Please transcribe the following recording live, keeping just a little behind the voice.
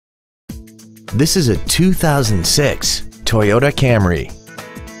This is a 2006 Toyota Camry.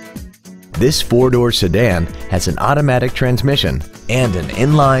 This four-door sedan has an automatic transmission and an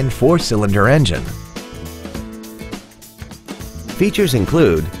inline four-cylinder engine. Features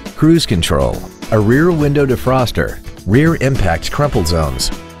include cruise control, a rear window defroster, rear impact crumple zones,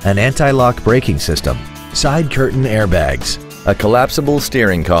 an anti-lock braking system, side curtain airbags, a collapsible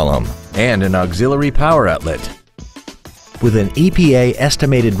steering column, and an auxiliary power outlet. With an EPA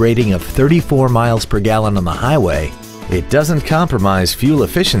estimated rating of 34 miles per gallon on the highway, it doesn't compromise fuel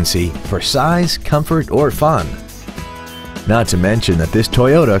efficiency for size, comfort, or fun. Not to mention that this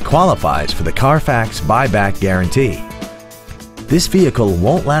Toyota qualifies for the Carfax buyback guarantee. This vehicle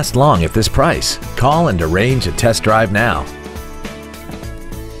won't last long at this price. Call and arrange a test drive now.